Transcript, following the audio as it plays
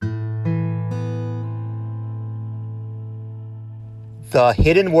The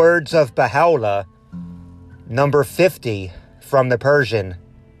Hidden Words of Baha'u'llah, number 50, from the Persian.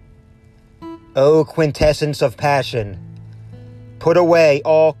 O quintessence of passion, put away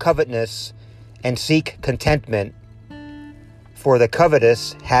all covetousness and seek contentment, for the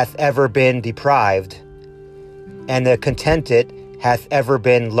covetous hath ever been deprived, and the contented hath ever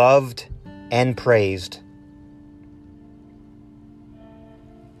been loved and praised.